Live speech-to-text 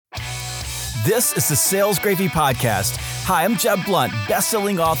This is the Sales Gravy Podcast. Hi, I'm Jeb Blunt,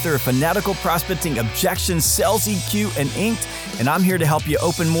 best-selling author of Fanatical Prospecting, Objections, Sales EQ, and Inked, and I'm here to help you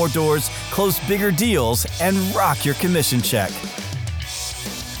open more doors, close bigger deals, and rock your commission check.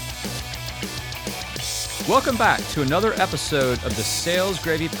 Welcome back to another episode of the Sales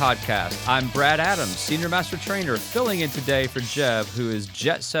Gravy Podcast. I'm Brad Adams, Senior Master Trainer, filling in today for Jeb, who is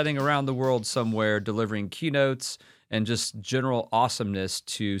jet-setting around the world somewhere, delivering keynotes and just general awesomeness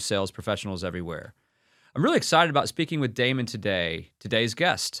to sales professionals everywhere. I'm really excited about speaking with Damon today, today's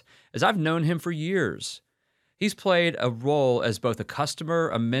guest, as I've known him for years. He's played a role as both a customer,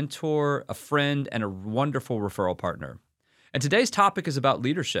 a mentor, a friend, and a wonderful referral partner. And today's topic is about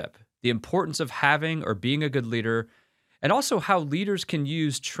leadership, the importance of having or being a good leader, and also how leaders can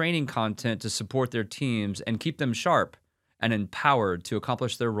use training content to support their teams and keep them sharp and empowered to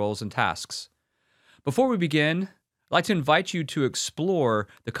accomplish their roles and tasks. Before we begin, I'd like to invite you to explore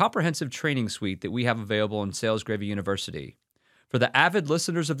the comprehensive training suite that we have available in Sales Gravy University. For the avid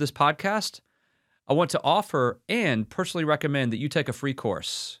listeners of this podcast, I want to offer and personally recommend that you take a free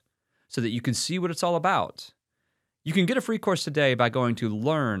course so that you can see what it's all about. You can get a free course today by going to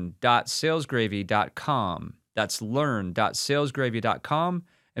learn.salesgravy.com. That's learn.salesgravy.com,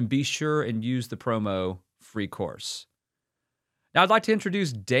 and be sure and use the promo free course. Now I'd like to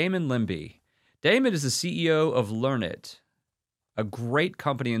introduce Damon Lembi. Damon is the CEO of Learnit, a great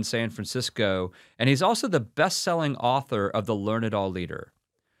company in San Francisco, and he's also the best-selling author of The Learn It All Leader.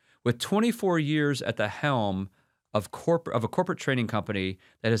 With 24 years at the helm of a corporate training company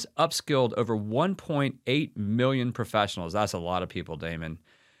that has upskilled over 1.8 million professionals. That's a lot of people, Damon.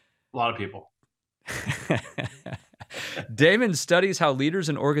 A lot of people. Damon studies how leaders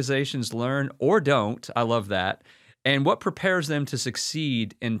and organizations learn or don't. I love that. And what prepares them to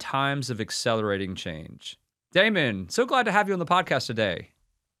succeed in times of accelerating change. Damon, so glad to have you on the podcast today.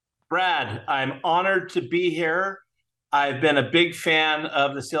 Brad, I'm honored to be here. I've been a big fan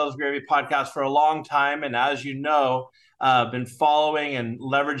of the Sales Gravy Podcast for a long time. And as you know, I've been following and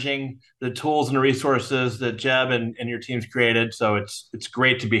leveraging the tools and the resources that Jeb and your team's created. So it's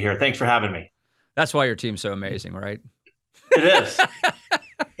great to be here. Thanks for having me. That's why your team's so amazing, right? It is.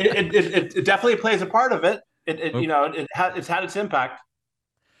 It definitely plays a part of it. It's had its impact.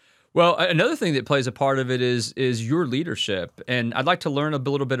 Well, another thing that plays a part of it is your leadership, and I'd like to learn a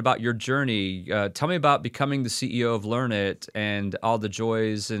little bit about your journey. Tell me about becoming the CEO of Learnit and all the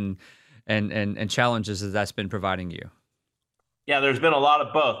joys and challenges that that's been providing you. Yeah, there's been a lot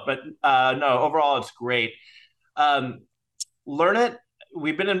of both, but no, overall it's great. Learnit,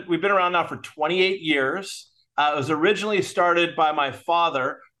 we've been around now for 28 years. It was originally started by my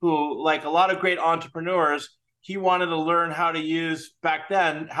father, who, like a lot of great entrepreneurs, he wanted to learn how to use, back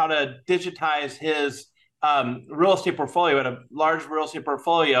then, how to digitize his real estate portfolio. He had a large real estate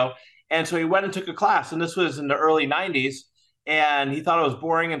portfolio. And so he went and took a class, and this was in the early 90s. And he thought it was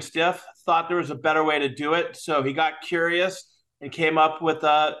boring and stiff, thought there was a better way to do it. So he got curious and came up with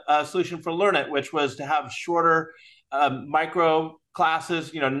a solution for Learnit, which was to have shorter micro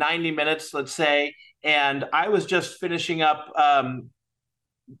classes, 90 minutes, let's say. And I was just finishing up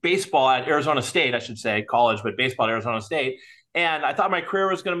baseball at Arizona State, I should say, college, but baseball at Arizona State. And I thought my career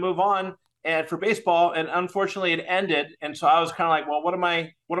was going to move on and for baseball, and unfortunately it ended. And so I was kind of like, well, what am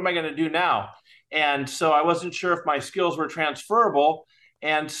I going to do now? And so I wasn't sure if my skills were transferable.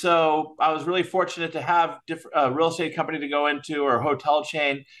 And so I was really fortunate to have a real estate company to go into, or a hotel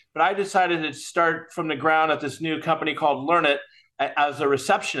chain. But I decided to start from the ground at this new company called Learnit as a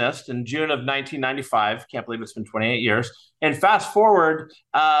receptionist in June of 1995. Can't believe it's been 28 years. And fast forward,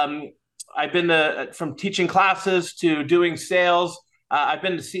 I've been from teaching classes to doing sales. I've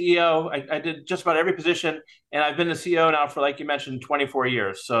been the CEO. I did just about every position, and I've been the CEO now for, like you mentioned, 24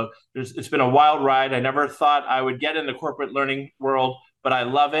 years. So it's been a wild ride. I never thought I would get in the corporate learning world, but I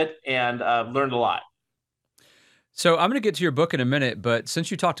love it, and I've learned a lot. So I'm going to get to your book in a minute, but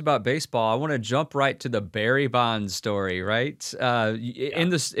since you talked about baseball, I want to jump right to the Barry Bonds story, right? In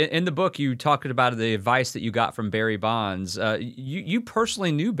the book, you talked about the advice that you got from Barry Bonds. You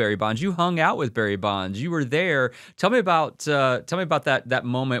personally knew Barry Bonds. You hung out with Barry Bonds. You were there. Tell me about that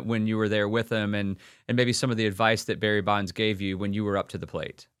moment when you were there with him, and maybe some of the advice that Barry Bonds gave you when you were up to the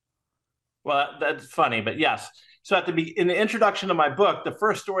plate. Well, that's funny, but yes. So in the introduction of my book, the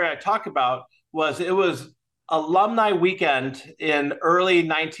first story I talk about was alumni weekend in early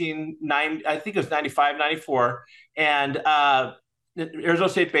 1990, I think it was 95, 94, and Arizona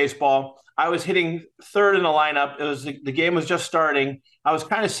State baseball. I was hitting third in the lineup. It was the game was just starting. I was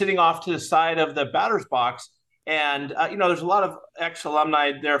kind of sitting off to the side of the batter's box, and there's a lot of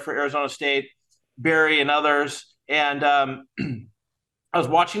ex-alumni there for Arizona State, Barry and others, and I was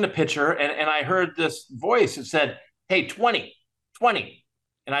watching the pitcher, and I heard this voice that said, "Hey, 20, 20."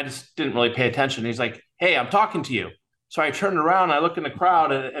 And I just didn't really pay attention. He's like, "Hey, I'm talking to you." So I turned around, and I look in the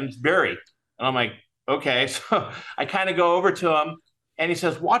crowd, and it's Barry. And I'm like, okay. So I kind of go over to him, and he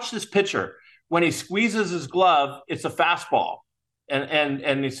says, "Watch this pitcher. When he squeezes his glove, it's a fastball."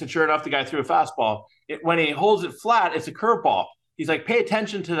 And he said, sure enough, the guy threw a fastball. When he holds it flat, it's a curveball. He's like, "Pay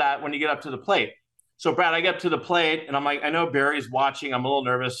attention to that when you get up to the plate." So Brad, I get to the plate, and I'm like, I know Barry's watching. I'm a little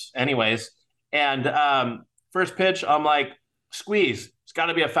nervous, anyways. And first pitch, I'm like, squeeze. It's got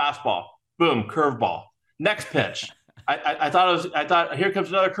to be a fastball. Boom, curveball. Next pitch, I thought here comes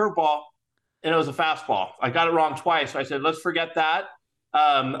another curveball, and it was a fastball. I got it wrong twice. So I said, let's forget that.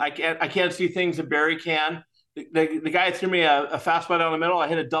 I can't see things that Barry can. The guy threw me a fastball down the middle. I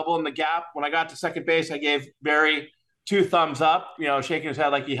hit a double in the gap. When I got to second base, I gave Barry 2 thumbs up, shaking his head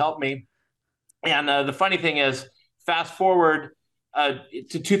like he helped me. And the funny thing is, fast forward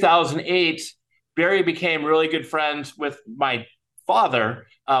to 2008, Barry became really good friends with my father,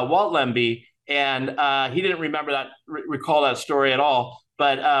 Walt Lembi, and he didn't recall that story at all.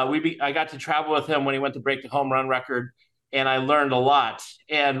 But I got to travel with him when he went to break the home run record, and I learned a lot.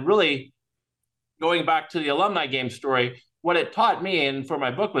 And really, going back to the alumni game story, what it taught me, and for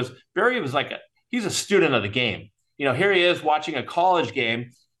my book, was Barry was he's a student of the game. Here he is watching a college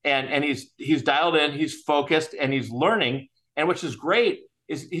game, and he's dialed in, he's focused, and he's learning. And which is great,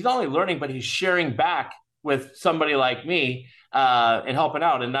 is he's not only learning, but he's sharing back with somebody like me and helping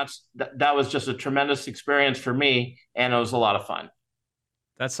out. And that was just a tremendous experience for me, and it was a lot of fun.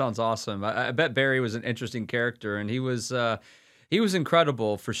 That sounds awesome. I bet Barry was an interesting character, and he was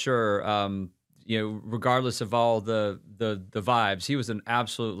incredible for sure. Regardless of all the vibes, he was an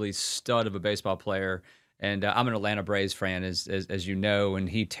absolutely stud of a baseball player. And I'm an Atlanta Braves fan, as you know, and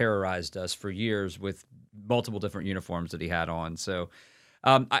he terrorized us for years with multiple different uniforms that he had on. So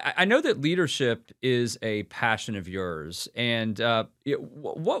I know that leadership is a passion of yours. And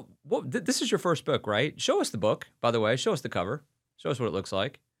this is your first book, right? Show us the book, by the way. Show us the cover. Show us what it looks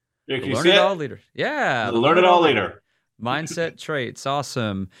like. Yeah, the Learn It All Leader. Yeah. The Learn It All Leader. Mindset Traits.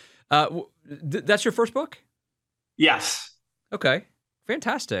 Awesome. That's your first book? Yes. Okay.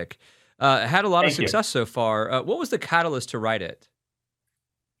 Fantastic. Had a lot of success so far. What was the catalyst to write it?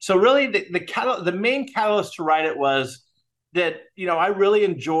 So really, the main catalyst to write it was that I really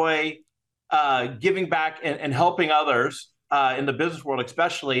enjoy giving back and helping others in the business world,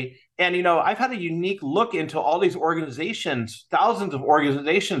 especially. And I've had a unique look into all these organizations, thousands of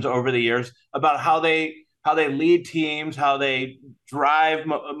organizations over the years, about how they lead teams, how they drive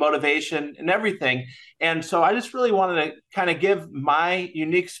motivation and everything. And so I just really wanted to kind of give my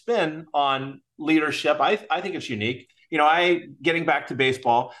unique spin on leadership. I think it's unique. Getting back to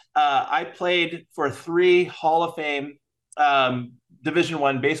baseball, I played for 3 Hall of Fame Division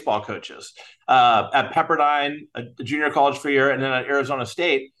I baseball coaches at Pepperdine, a junior college for a year, and then at Arizona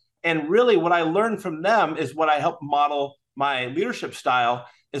State. And really what I learned from them is what I helped model my leadership style,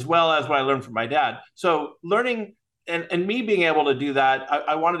 as well as what I learned from my dad. So learning and me being able to do that,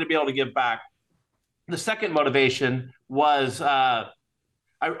 I wanted to be able to give back. The second motivation was I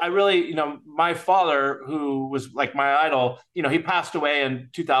really, my father, who was like my idol, he passed away in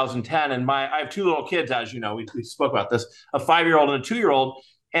 2010. And I have 2 little kids, as you know, we spoke about this, a 5-year-old and a 2-year-old.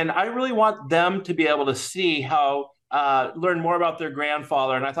 And I really want them to be able to see learn more about their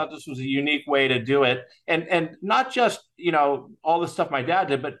grandfather. And I thought this was a unique way to do it. And not just, all the stuff my dad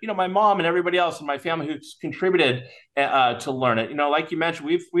did, but, my mom and everybody else in my family who's contributed to learn it. Like you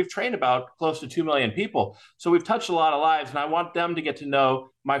mentioned, we've trained about close to 2 million people. So we've touched a lot of lives, and I want them to get to know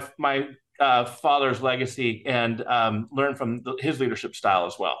my father's legacy and learn from his leadership style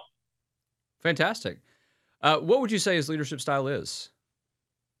as well. Fantastic. What would you say his leadership style is?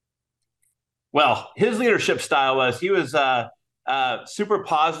 Well, his leadership style was he was super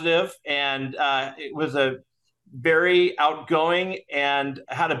positive, and it was a very outgoing and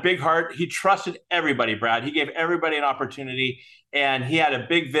had a big heart. He trusted everybody, Brad. He gave everybody an opportunity, and he had a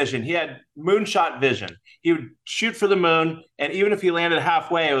big vision. He had moonshot vision. He would shoot for the moon, and even if he landed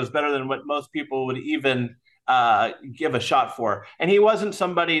halfway, it was better than what most people would even give a shot for. And he wasn't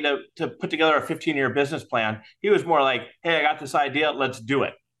somebody to put together a 15-year business plan. He was more like, hey, I got this idea, let's do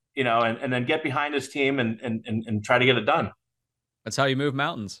it. And then get behind his team and try to get it done. That's how you move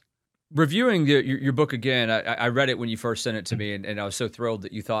mountains. Reviewing your book again, I read it when you first sent it to me, and I was so thrilled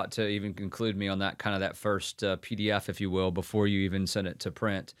that you thought to even conclude me on that first PDF, if you will, before you even sent it to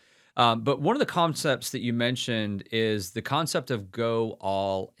print. But one of the concepts that you mentioned is the concept of go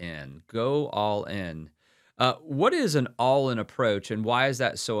all in. Go all in. What is an all-in approach, and why is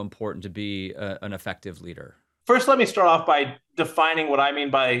that so important to be an effective leader? First, let me start off by defining what I mean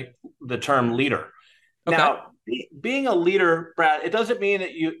by the term leader. Okay. Now, being a leader, Brad, it doesn't mean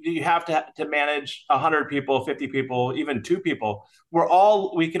that you have to manage 100 people, 50 people, even 2 people.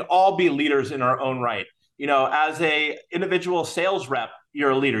 We can all be leaders in our own right. As a individual sales rep,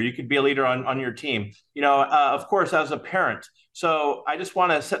 you're a leader. You could be a leader on your team. Of course, as a parent. So I just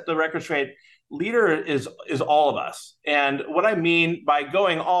want to set the record straight. Leader is all of us. And what I mean by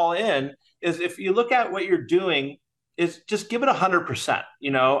going all in is, if you look at what you're doing, is just give it 100%.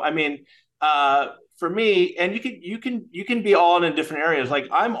 For me, and you can be all in different areas. Like,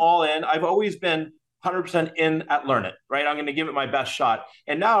 I'm all in. I've always been 100% in at Learnit, right? I'm going to give it my best shot.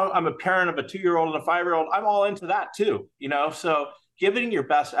 And now I'm a parent of a 2-year-old and a 5-year-old. I'm all into that too, so giving your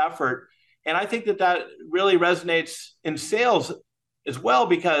best effort. And I think that really resonates in sales as well,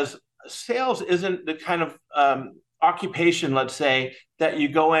 because sales isn't the kind of occupation, let's say, that you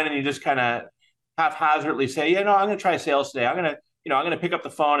go in and you just kind of haphazardly say, I'm going to try sales today. I'm going to pick up the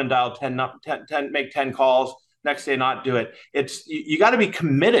phone and dial 10, make 10 calls. Next day, not do it. You got to be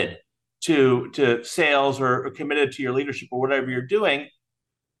committed to sales, or committed to your leadership, or whatever you're doing.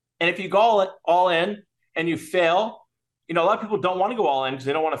 And if you go all in and you fail, a lot of people don't want to go all in because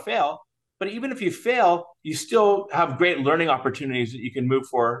they don't want to fail. But even if you fail, you still have great learning opportunities that you can move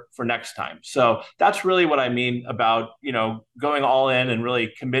for next time. So that's really what I mean about, going all in and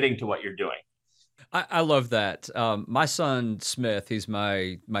really committing to what you're doing. I love that. My son, Smith, he's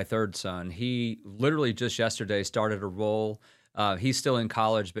my third son. He literally just yesterday started a role. He's still in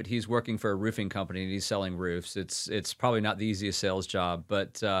college, but he's working for a roofing company and he's selling roofs. It's probably not the easiest sales job,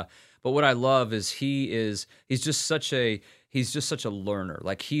 but what I love is he's just such a learner.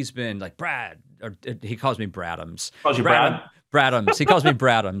 Like, he's been like, Brad, or he calls me Bradams. Calls you Brad? Bradams. He calls me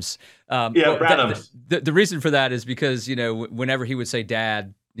Bradams. Bradams. The reason for that is because, whenever he would say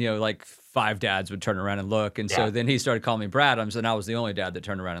dad, like 5 dads would turn around and look. And so then he started calling me Bradams, and I was the only dad that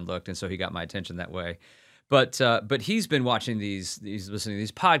turned around and looked. And so he got my attention that way. But he's been watching listening to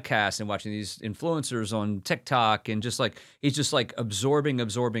these podcasts and watching these influencers on TikTok, and he's just absorbing.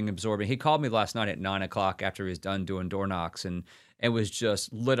 He called me last night at 9:00 after he was done doing door knocks, and was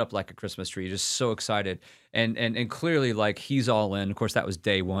just lit up like a Christmas tree, just so excited. And clearly, like, he's all in. Of course, that was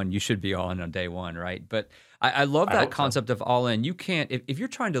day one. You should be all in on day one, right? But I love that concept of all in. You can't, if you're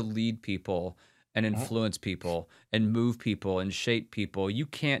trying to lead people and influence people and move people and shape people, you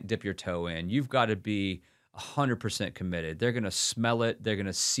can't dip your toe in. You've got to be 100% committed. They're going to smell it. They're going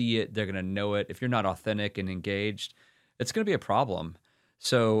to see it. They're going to know it. If you're not authentic and engaged, it's going to be a problem.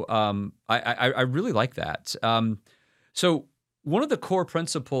 So I really like that. So one of the core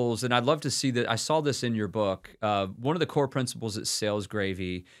principles, and I'd love to see that, I saw this in your book, one of the core principles at Sales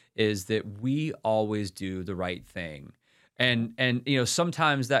Gravy is that we always do the right thing. And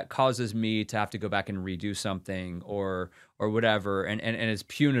sometimes that causes me to have to go back and redo something or whatever, and it's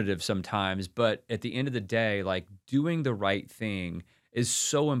punitive sometimes. But at the end of the day, like, doing the right thing is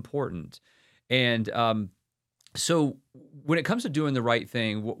so important. And so when it comes to doing the right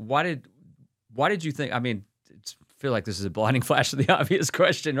thing, why did you think? I mean, I feel like this is a blinding flash of the obvious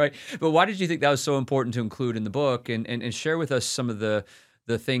question, right? But why did you think that was so important to include in the book, and share with us some of the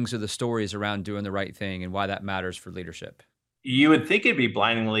things or the stories around doing the right thing and why that matters for leadership? You would think it'd be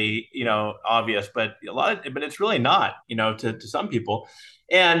blindingly, obvious, but but it's really not, to some people.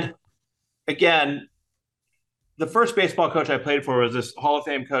 And again, the first baseball coach I played for was this Hall of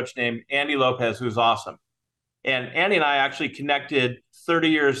Fame coach named Andy Lopez, who's awesome. And Andy and I actually connected 30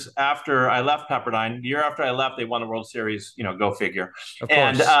 years after I left Pepperdine. The year after I left, they won the World Series, go figure. Of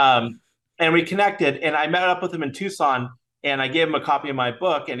course. And we connected, and I met up with him in Tucson, and I gave him a copy of my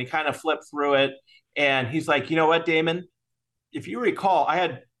book, and he kind of flipped through it. And he's like, you know what, Damon? If you recall, I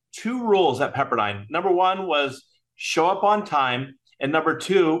had 2 rules at Pepperdine. Number 1 was show up on time, and number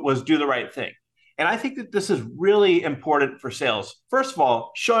 2 was do the right thing. And I think that this is really important for sales. First of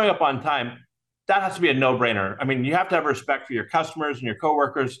all, showing up on time, that has to be a no-brainer. I mean, you have to have respect for your customers and your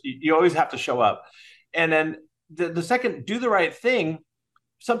coworkers. You always have to show up. And then the second, do the right thing.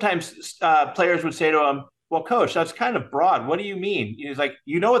 Sometimes players would say to him, well, coach, that's kind of broad. What do you mean? He's like,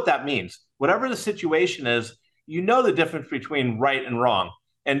 you know what that means. Whatever the situation is, you know the difference between right and wrong,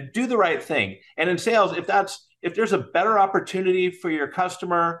 and do the right thing. And in sales, if there's a better opportunity for your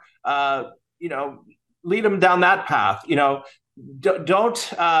customer, lead them down that path. Don't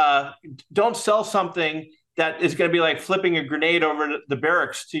sell something that is going to be like flipping a grenade over the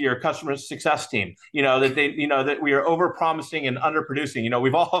barracks to your customer success team. That we are over promising and underproducing.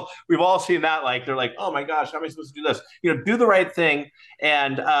 We've all seen that. Like, they're like, oh my gosh, how am I supposed to do this? Do the right thing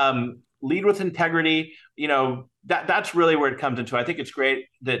and lead with integrity. That's really where it comes into. I think it's great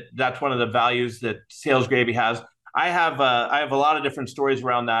that that's one of the values that Sales Gravy has. I have a lot of different stories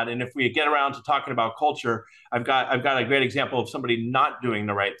around that. And if we get around to talking about culture, I've got a great example of somebody not doing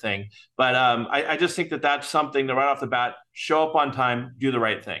the right thing. But I just think that that's something that right off the bat, show up on time, do the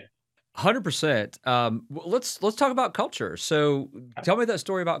right thing. 100%. Let's talk about culture. So tell me that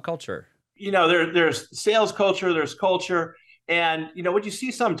story about culture. There's sales culture, there's culture, and what you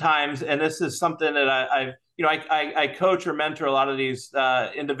see sometimes, and this is something that I coach or mentor a lot of these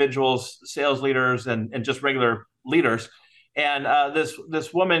individuals, sales leaders, and just regular leaders. And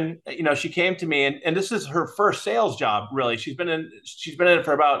this woman, she came to me, and this is her first sales job. Really, she's been in it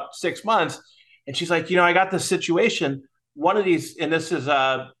for about 6 months, and she's like, I got this situation. One of these, and this is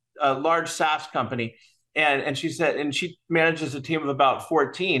a large SaaS company, and she said, and she manages a team of about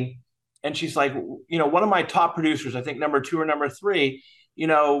 14. And she's like, one of my top producers, I think number 2 or number 3,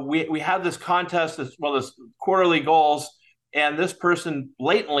 we had this contest, this quarterly goals, and this person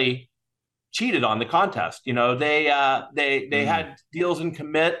blatantly cheated on the contest. They had deals in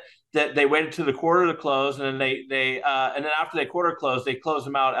commit that they waited to the quarter to close, and then and then after they quarter closed, they closed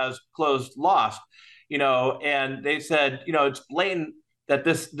them out as closed lost. And they said, it's blatant that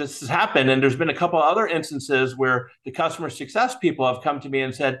this has happened. And there's been a couple of other instances where the customer success people have come to me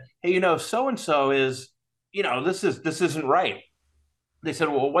and said, hey, so-and-so is, this isn't right. They said,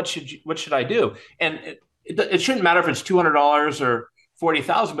 well, what should I do? And it shouldn't matter if it's $200 or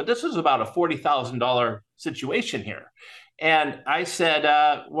 $40,000, but this is about a $40,000 situation here. And I said,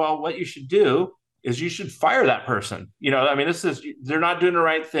 well, what you should do is you should fire that person. They're not doing the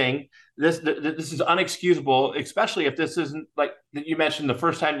right thing. This is unexcusable, especially if this isn't, like you mentioned, the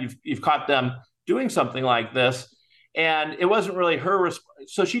first time you've caught them doing something like this. And it wasn't really her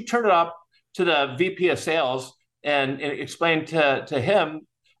so she turned it up to the VP of sales and explained to him,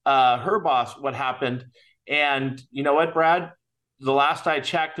 her boss, what happened. And you know what, Brad? The last I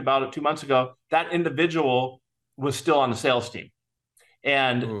checked, about 2 months ago, that individual was still on the sales team.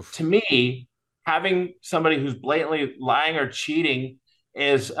 And Oof. To me, having somebody who's blatantly lying or cheating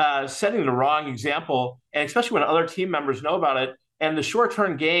is setting the wrong example, and especially when other team members know about it. And the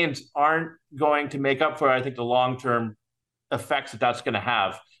short-term gains aren't going to make up for, I think, the long-term effects that that's going to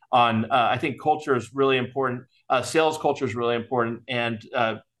have on. I think culture is really important. Sales culture is really important, and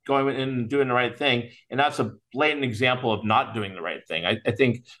going in and doing the right thing. And that's a blatant example of not doing the right thing. I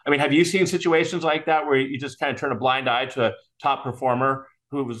think. Have you seen situations like that where you just kind of turn a blind eye to a top performer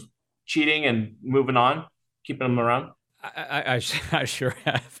who was cheating and moving on, keeping them around? I sure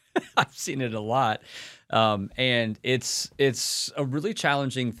have. I've seen it a lot. And it's a really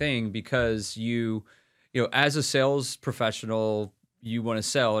challenging thing because as a sales professional, you want to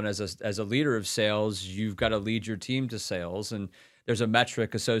sell. And as a leader of sales, you've got to lead your team to sales. And there's a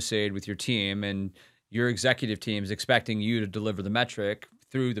metric associated with your team, and your executive team is expecting you to deliver the metric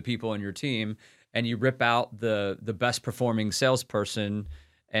through the people on your team. And you rip out the best performing salesperson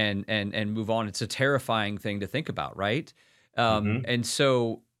and move on. It's a terrifying thing to think about, right? And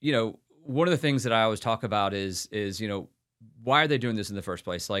so, one of the things that I always talk about is why are they doing this in the first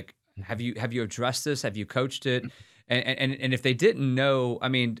place? Like, have you addressed this? Have you coached it? And if they didn't know,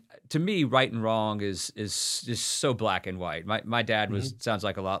 to me, right and wrong is just so black and white. My dad sounds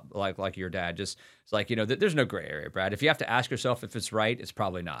like a lot like your dad. Just it's like, there's no gray area, Brad. If you have to ask yourself if it's right, it's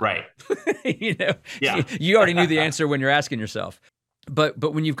probably not. Right. Yeah. You already knew the answer when you're asking yourself. But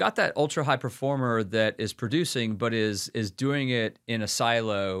when you've got that ultra high performer that is producing, but is doing it in a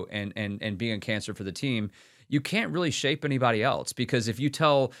silo and being a cancer for the team, you can't really shape anybody else, because if you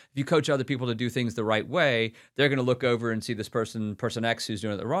coach other people to do things the right way, they're going to look over and see this person X who's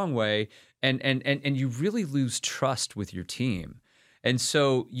doing it the wrong way, and you really lose trust with your team. And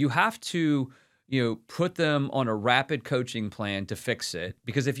so you have to put them on a rapid coaching plan to fix it,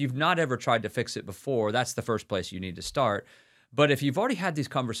 because if you've not ever tried to fix it before, that's the first place you need to start. But if you've already had these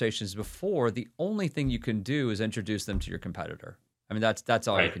conversations before, the only thing you can do is introduce them to your competitor. That's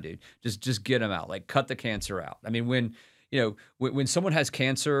all right. You can do. Just get them out, like cut the cancer out. When someone has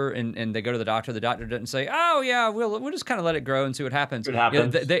cancer and they go to the doctor doesn't say, "Oh yeah, we'll just kind of let it grow and see what happens." It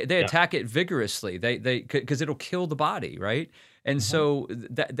happens. They attack it vigorously. They because it'll kill the body, right? And so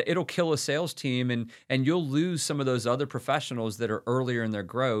it'll kill a sales team, and you'll lose some of those other professionals that are earlier in their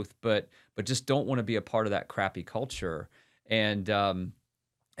growth, but just don't want to be a part of that crappy culture. And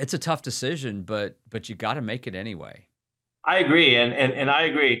it's a tough decision, but you got to make it anyway. I agree, and I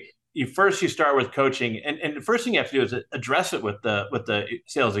agree. You start with coaching, and the first thing you have to do is address it with the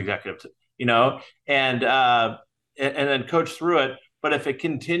sales executive, and then coach through it. But if it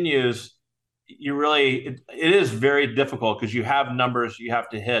continues, it is very difficult because you have numbers you have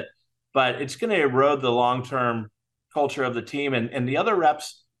to hit, but it's going to erode the long-term culture of the team, and the other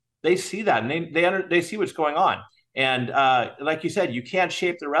reps, they see that, and they see what's going on. And like you said, you can't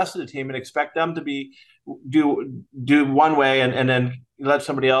shape the rest of the team and expect them to do one way and then let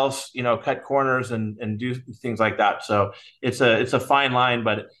somebody else, cut corners and do things like that. So it's a fine line,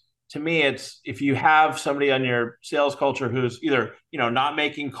 but to me, it's if you have somebody on your sales culture who's either, not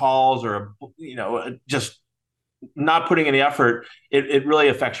making calls or, just not putting any effort, it really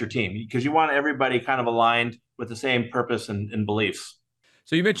affects your team because you want everybody kind of aligned with the same purpose and beliefs.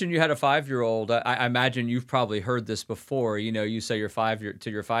 So you mentioned you had a 5-year-old. I imagine you've probably heard this before. You say your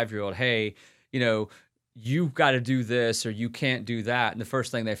 5-year-old, hey, you've got to do this or you can't do that. And the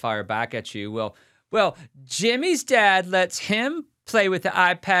first thing they fire back at you, well, Jimmy's dad lets him play with the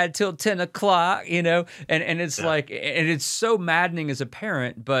iPad till 10 o'clock, and it's like, and it's so maddening as a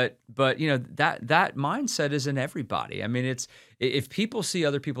parent, but that mindset is in everybody. I mean, it's, if people see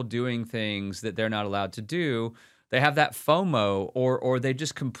other people doing things that they're not allowed to do, they have that FOMO or they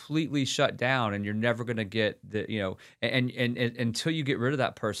just completely shut down, and you're never going to get and until you get rid of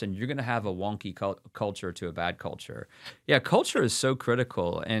that person, you're going to have a wonky culture to a bad culture. Yeah. Culture is so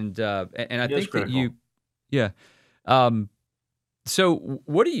critical. And I think that so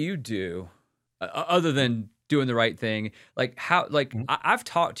what do you do other than doing the right thing? Like I've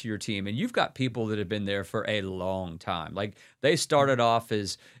talked to your team, and you've got people that have been there for a long time. Like they started off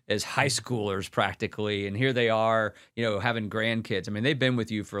as high schoolers practically, and here they are, having grandkids. I mean, they've been with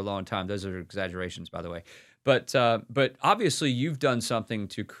you for a long time. Those are exaggerations, by the way. But obviously you've done something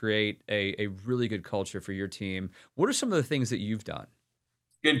to create a really good culture for your team. What are some of the things that you've done?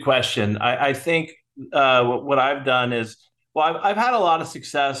 Good question. I think what I've done is, I've had a lot of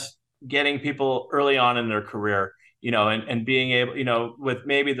success getting people early on in their career, and being able, with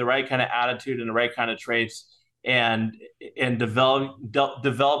maybe the right kind of attitude and the right kind of traits, and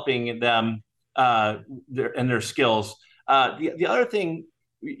developing them their skills. The other thing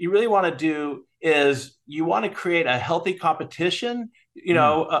you really want to do is you want to create a healthy competition,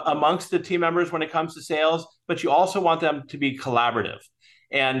 amongst the team members when it comes to sales, but you also want them to be collaborative.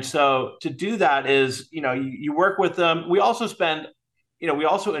 And so to do that is, you work with them. We also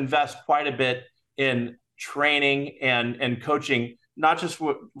invest quite a bit in training and coaching, not just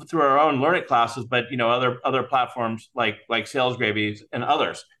through our own Learnit classes, but, other platforms like Sales Gravies and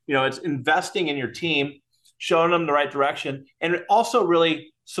others. It's investing in your team, showing them the right direction, and also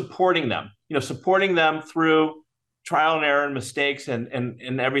really supporting them, through trial and error and mistakes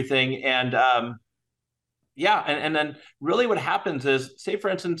and everything. And, and then really what happens is, say, for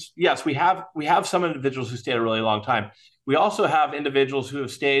instance, yes, we have some individuals who stayed a really long time. We also have individuals who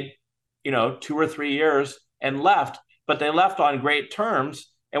have stayed, 2 or 3 years and left, but they left on great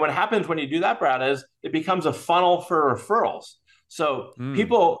terms. And what happens when you do that, Brad, is it becomes a funnel for referrals. So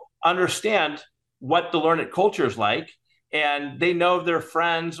people understand what the Learnit culture is like, and they know their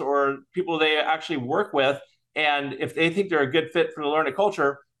friends or people they actually work with. And if they think they're a good fit for the Learnit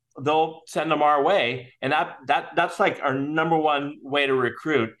culture, they'll send them our way. And that's like our number one way to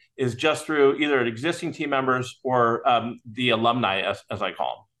recruit, is just through either existing team members or the alumni, as I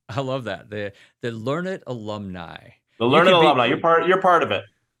call them. I love that. The Learnit alumni. The Learnit alumni. You're part of it.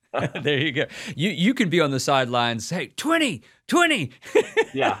 There you go. You can be on the sidelines. Hey, 20.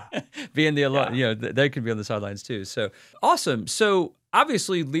 Yeah. Being the alumni, they can be on the sidelines too. So awesome. So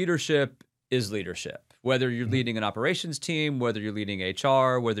obviously leadership is leadership. Whether you're leading an operations team, whether you're leading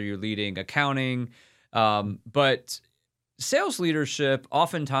HR, whether you're leading accounting. But sales leadership,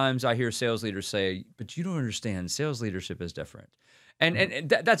 oftentimes I hear sales leaders say, but you don't understand, sales leadership is different. And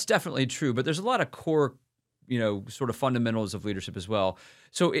that's definitely true, but there's a lot of core, sort of fundamentals of leadership as well.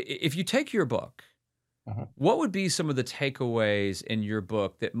 So if you take your book, what would be some of the takeaways in your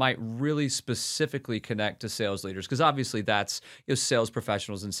book that might really specifically connect to sales leaders? Because obviously that's, sales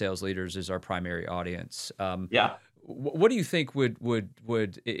professionals and sales leaders is our primary audience. What do you think would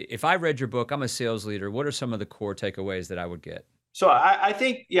if I read your book, I'm a sales leader, what are some of the core takeaways that I would get? So I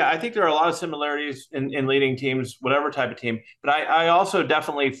think there are a lot of similarities in leading teams, whatever type of team. But I also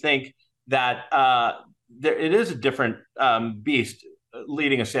definitely think that it is a different beast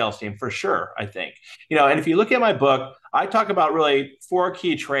leading a sales team, for sure, I think. And if you look at my book, I talk about really 4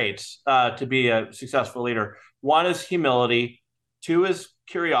 key traits to be a successful leader. 1 is humility, 2 is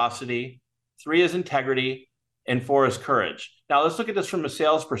curiosity, 3 is integrity, and 4 is courage. Now let's look at this from a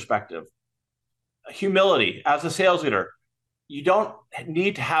sales perspective. Humility, as a sales leader, you don't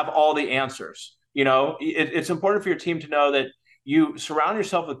need to have all the answers. It's important for your team to know that you surround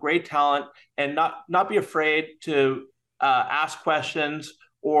yourself with great talent and not be afraid to ask questions,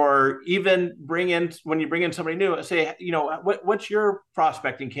 or even when you bring in somebody new, say, what's your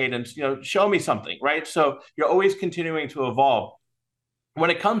prospecting cadence? Show me something, right? So you're always continuing to evolve. When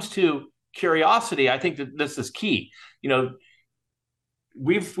it comes to curiosity, I think that this is key.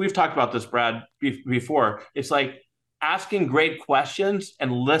 We've talked about this, Brad, before. It's like asking great questions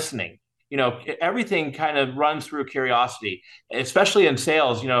and listening. Everything kind of runs through curiosity, especially in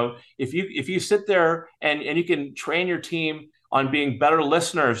sales. If you sit there and you can train your team on being better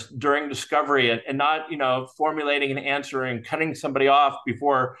listeners during discovery, and not formulating an answer and cutting somebody off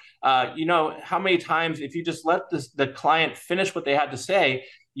before, how many times, if you just let the client finish what they had to say,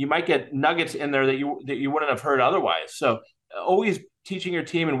 you might get nuggets in there that you wouldn't have heard otherwise. So always teaching your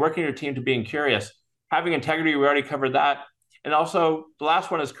team and working your team to being curious. Having integrity, we already covered that. And also the last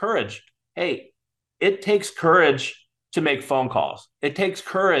one is courage. Hey, it takes courage to make phone calls. It takes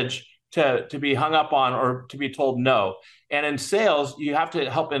courage to be hung up on or to be told no. And in sales, you have to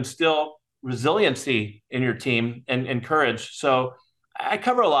help instill resiliency in your team and courage. So I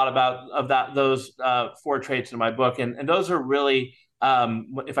cover a lot of those 4 traits in my book. And those are really,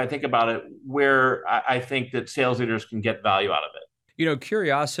 if I think about it, where I think that sales leaders can get value out of it.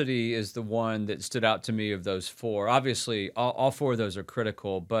 Curiosity is the one that stood out to me of those 4. Obviously, all 4 of those are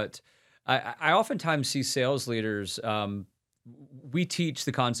critical, but I oftentimes see sales leaders. We teach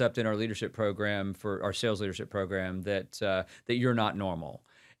the concept in our leadership program, for our sales leadership program, that you're not normal.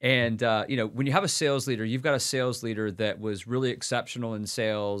 And when you have a sales leader, you've got a sales leader that was really exceptional in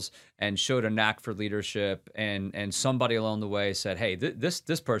sales and showed a knack for leadership, and somebody along the way said, "Hey, this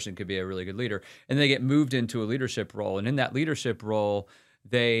person could be a really good leader," and they get moved into a leadership role. And in that leadership role,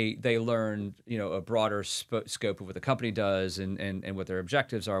 they learn a broader scope of what the company does, and what their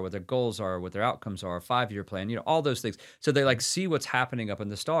objectives are, what their goals are, what their outcomes are, 5-year plan, all those things. So they see what's happening up in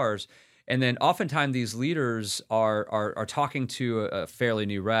the stars. And then oftentimes these leaders are talking to a fairly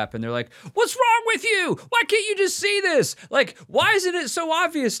new rep, and they're like, "What's wrong with you? Why can't you just see this? Like, why isn't it so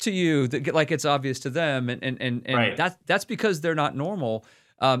obvious to you that like it's obvious to them?" And Right. that's because they're not normal,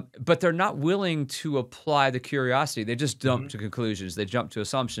 but they're not willing to apply the curiosity. They just jump to conclusions. They jump to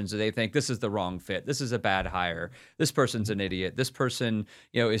assumptions, and they think this is the wrong fit. This is a bad hire. This person's an idiot. This person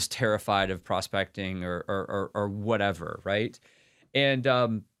is terrified of prospecting or whatever, right?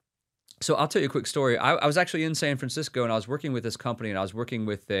 And so I'll tell you a quick story. I was actually in San Francisco, and I was working with this company, and I was working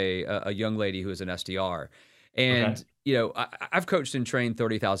with a young lady who is an SDR. And, I've coached and trained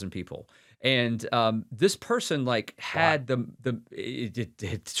 30,000 people. And this person had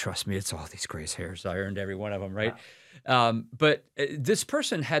trust me, it's all these gray hairs. I earned every one of them, right? Wow. But this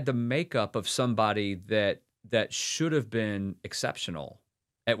person had the makeup of somebody that should have been exceptional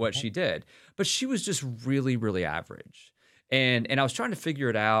at what she did. But she was just really, really average. And I was trying to figure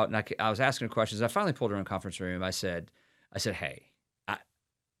it out, and I was asking her questions. I finally pulled her in a conference room. I said, "Hey,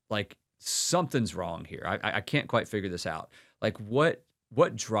 something's wrong here. I can't quite figure this out. Like, what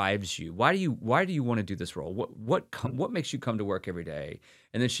drives you? Why do you want to do this role? What makes you come to work every day?"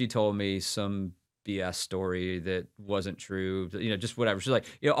 And then she told me some BS story that wasn't true. Just whatever. She's like,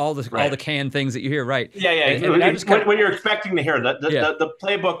 all the canned things that you hear, right? Yeah. And I just what you're expecting to hear, the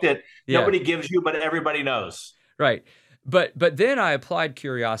playbook that nobody gives you, but everybody knows. Right. But then I applied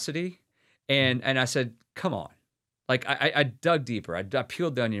curiosity, and I said, "Come on." I dug deeper. I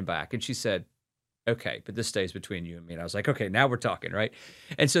peeled the onion back, and she said, "Okay, but this stays between you and me." And I was like, "Okay, now we're talking, right?"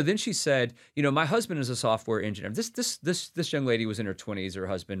 And so then she said, "My husband is a software engineer." This young lady was in her 20s. Her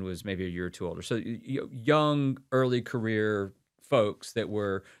husband was maybe a year or 2 older. So young, early career folks that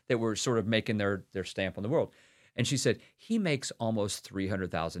were sort of making their stamp on the world. And she said, "He makes almost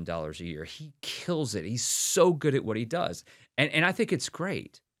 $300,000 a year. He kills it. He's so good at what he does." And I think it's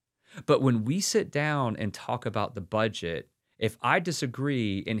great. But when we sit down and talk about the budget, if I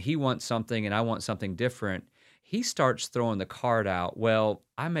disagree and he wants something and I want something different, he starts throwing the card out. "Well,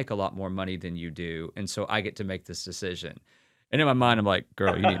 I make a lot more money than you do, and so I get to make this decision." And in my mind, I'm like,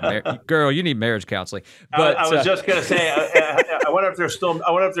 "Girl, you need marriage counseling." But I was just gonna say, I wonder if they're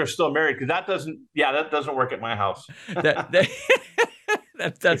still married, because that doesn't work at my house. that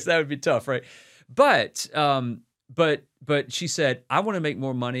would be tough, right? But she said, "I want to make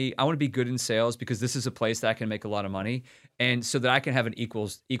more money. I want to be good in sales because this is a place that I can make a lot of money, and so that I can have an equal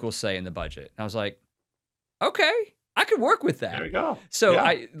say in the budget." And I was like, "Okay, I could work with that." There you go. So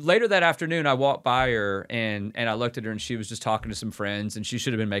later that afternoon, I walked by her and I looked at her, and she was just talking to some friends, and she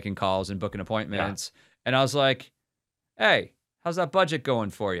should have been making calls and booking appointments. Yeah. And I was like, "Hey, how's that budget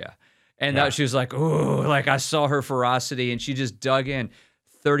going for you?" And she was like, "Ooh," I saw her ferocity, and she just dug in.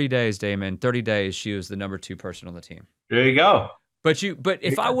 30 days, Damon, 30 days, she was the number 2 person on the team. There you go. But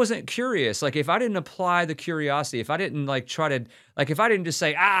if I wasn't curious, like if I didn't apply the curiosity, if I didn't like try to, like if I didn't just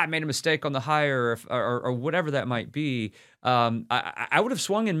say, I made a mistake on the hire, or whatever that might be, I would have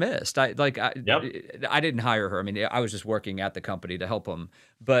swung and missed. Yep. I didn't hire her. I mean, I was just working at the company to help them.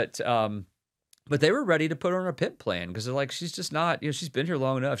 But they were ready to put her on a pit plan because they're like, she's just not, she's been here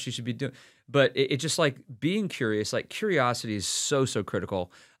long enough. She should be doing. But it just like being curious, like curiosity is so, so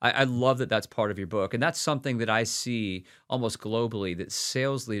critical. I love that that's part of your book. And that's something that I see almost globally, that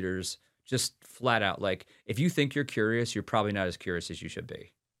sales leaders just flat out, like, if you think you're curious, you're probably not as curious as you should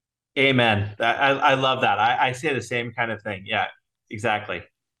be. Amen. I love that. I say the same kind of thing. Yeah, exactly.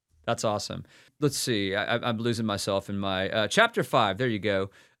 That's awesome. Let's see. I'm losing myself in my chapter 5. There you go.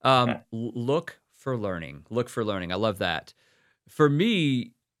 Okay. Look for learning. Look for learning. I love that. For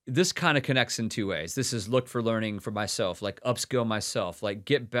me, this kind of connects in 2 ways. This is look for learning for myself, like upskill myself, like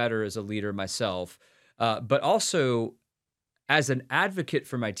get better as a leader myself. But also as an advocate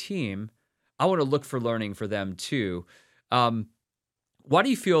for my team, I want to look for learning for them too. Why do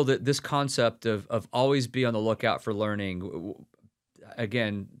you feel that this concept of always be on the lookout for learning,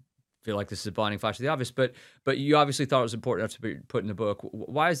 again, feel like this is a blinding flash of the obvious, but you obviously thought it was important enough to be put in the book.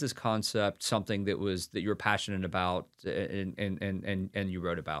 Why is this concept something that you were passionate about and you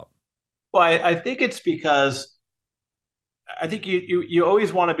wrote about? Well, I think it's because I think you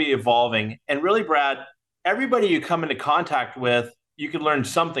always want to be evolving. And really, Brad, everybody you come into contact with, you can learn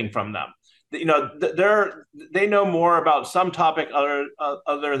something from them. They know more about some topic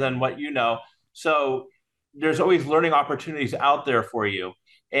other than what you know. So there's always learning opportunities out there for you.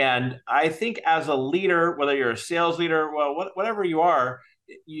 And I think as a leader, whether you're a sales leader, well, whatever you are,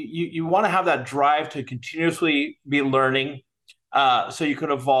 you want to have that drive to continuously be learning, so you can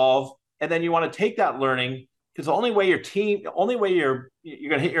evolve. And then you want to take that learning, because the only way you're going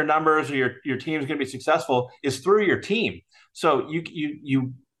to hit your numbers, or your team's going to be successful, is through your team. So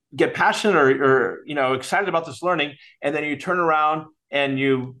you get passionate or excited about this learning, and then you turn around and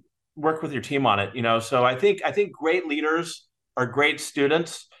you work with your team on it. So I think great leaders are great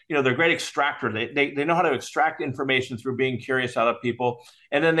students. They're great extractor. They know how to extract information through being curious out of people,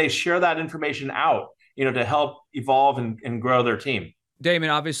 and then they share that information out, to help evolve and grow their team.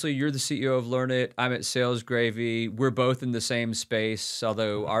 Damon, obviously you're the CEO of Learnit. I'm at Sales Gravy. We're both in the same space,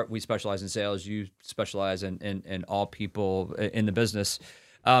 although we specialize in sales. You specialize in all people in the business.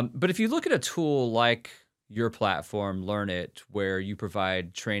 But if you look at a tool like your platform, Learnit, where you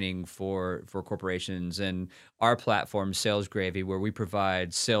provide training for corporations, and our platform, Sales Gravy, where we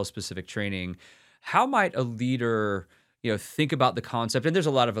provide sales-specific training, how might a leader think about the concept? And there's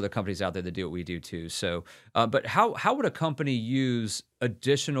a lot of other companies out there that do what we do too. So, but how would a company use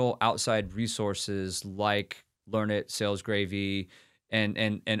additional outside resources like Learnit, Sales Gravy,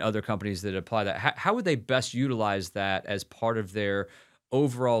 and other companies that apply that? How would they best utilize that as part of their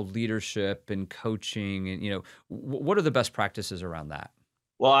overall leadership and coaching? And what are the best practices around that?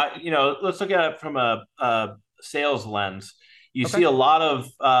 Well, let's look at it from a sales lens. You Okay. see a lot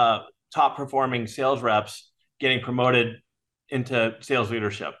of top performing sales reps getting promoted into sales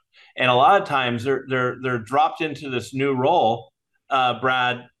leadership, and a lot of times they're dropped into this new role,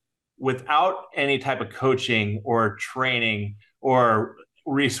 Brad, without any type of coaching or training or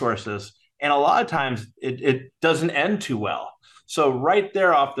resources, and a lot of times it doesn't end too well. So right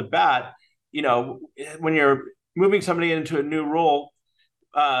there off the bat, when you're moving somebody into a new role,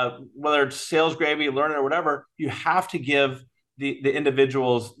 whether it's Sales Gravy, Learnit, or whatever, you have to give the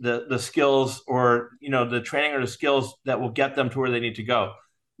individuals the skills, or the training or the skills that will get them to where they need to go.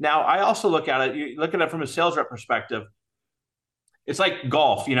 Now, I also look at it. You look at it from a sales rep perspective. It's like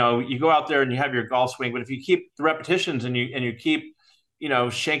golf. You go out there and you have your golf swing, but if you keep the repetitions and you keep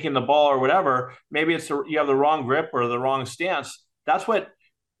shanking the ball or whatever, maybe you have the wrong grip or the wrong stance. That's what.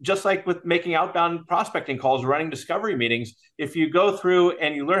 Just like with making outbound prospecting calls, running discovery meetings, if you go through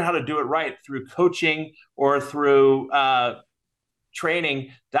and you learn how to do it right through coaching or through training,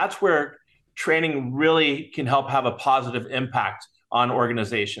 that's where training really can help have a positive impact on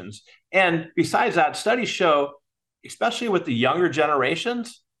organizations. And besides that, studies show, especially with the younger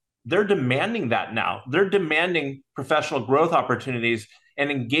generations, they're demanding that now. They're demanding professional growth opportunities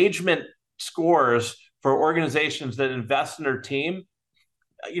and engagement scores for organizations that invest in their team.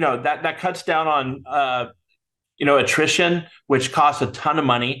 That cuts down on attrition, which costs a ton of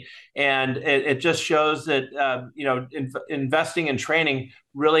money, and it just shows that investing in training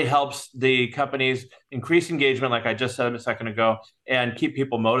really helps the companies increase engagement, like I just said a second ago, and keep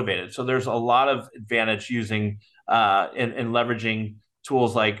people motivated. So there's a lot of advantage using and leveraging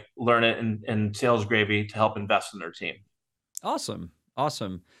tools like Learnit and Sales Gravy to help invest in their team. Awesome.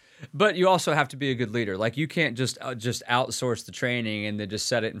 But you also have to be a good leader. Like you can't just outsource the training and then just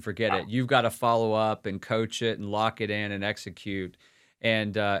set it and forget it. You've got to follow up and coach it and lock it in and execute.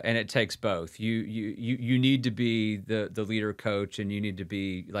 And it takes both. You need to be the leader coach, and you need to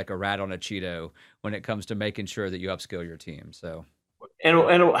be like a rat on a Cheeto when it comes to making sure that you upskill your team. So, and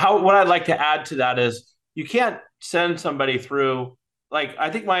what I'd like to add to that is you can't send somebody through. Like I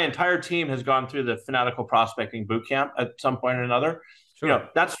think my entire team has gone through the Fanatical Prospecting Boot Camp at some point or another. sure.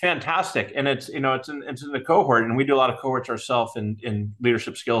 That's fantastic, and it's it's in the cohort, and we do a lot of cohorts ourselves in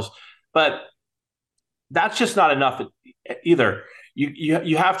leadership skills, but that's just not enough either.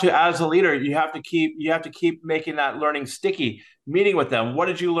 You have to, as a leader, you have to keep making that learning sticky, meeting with them. What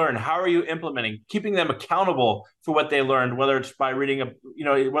did you learn? How are you implementing? Keeping them accountable for what they learned, whether it's by reading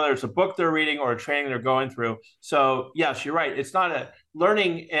whether it's a book they're reading or a training they're going through. So yes, you're right. It's not a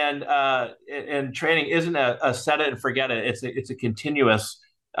learning and training isn't a set it and forget it. It's a continuous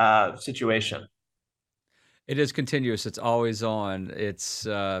situation. It is continuous. It's always on. It's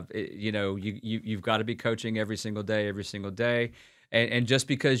you've got to be coaching every single day. And just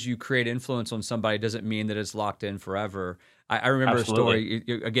because you create influence on somebody doesn't mean that it's locked in forever. I remember Absolutely. a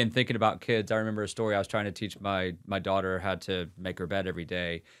story, again, thinking about kids. I remember a story. I was trying to teach my daughter how to make her bed every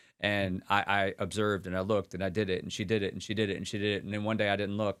day. And I observed and I looked and I did it and she did it and she did it and she did it. And then one day I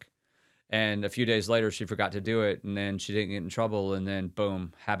didn't look. And a few days later, she forgot to do it. And then she didn't get in trouble. And then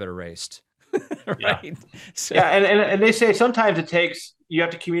boom, habit erased. Yeah. Right. So, Yeah, and they say sometimes you have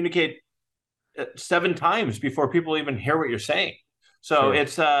to communicate 7 times before people even hear what you're saying. So sure.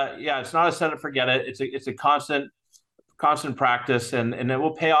 it's it's not a set it forget it. It's a constant practice, and it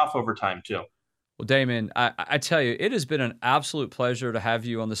will pay off over time too. Well, Damon, I tell you, it has been an absolute pleasure to have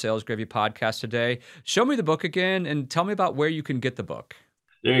you on the Sales Gravy podcast today. Show me the book again and tell me about where you can get the book.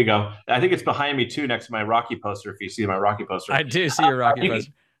 There you go. I think it's behind me too, next to my Rocky poster. If you see my Rocky poster, I do see your Rocky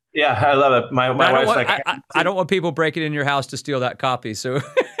poster. Yeah, I love it. My wife's like, I don't want people breaking in your house to steal that copy. So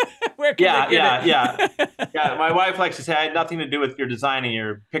where can they get it? Yeah. My wife likes to say I had nothing to do with your design and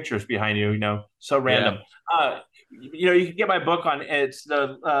your pictures behind you. So random. You can get my book it's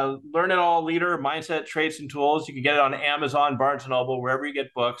the Learn It All Leader Mindset, Traits, and Tools. You can get it on Amazon, Barnes and Noble, wherever you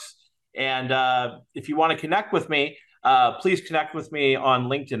get books. And if you want to connect with me, please connect with me on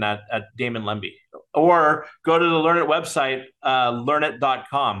LinkedIn at Damon Lembi, or go to the Learnit website,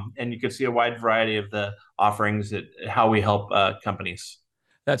 learnit.com, and you can see a wide variety of the offerings how we help companies.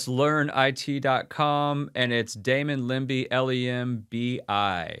 That's learnit.com, and it's Damon Lembi,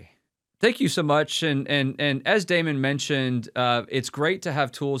 Lembi. Thank you so much. And as Damon mentioned, it's great to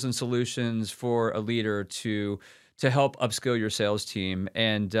have tools and solutions for a leader to help upskill your sales team.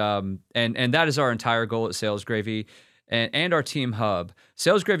 And that is our entire goal at Sales Gravy and our Team Hub.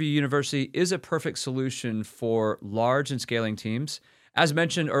 Sales Gravy University is a perfect solution for large and scaling teams. As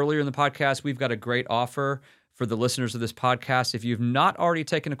mentioned earlier in the podcast, we've got a great offer for the listeners of this podcast. If you've not already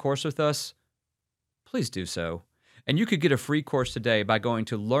taken a course with us, please do so. And you could get a free course today by going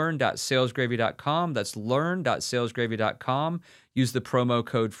to learn.salesgravy.com. That's learn.salesgravy.com. Use the promo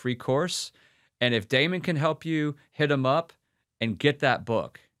code free course. And if Damon can help you, hit him up and get that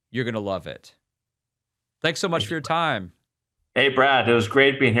book. You're going to love it. Thanks so much for your time. Hey, Brad, it was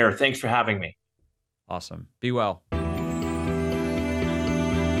great being here. Thanks for having me. Awesome. Be well.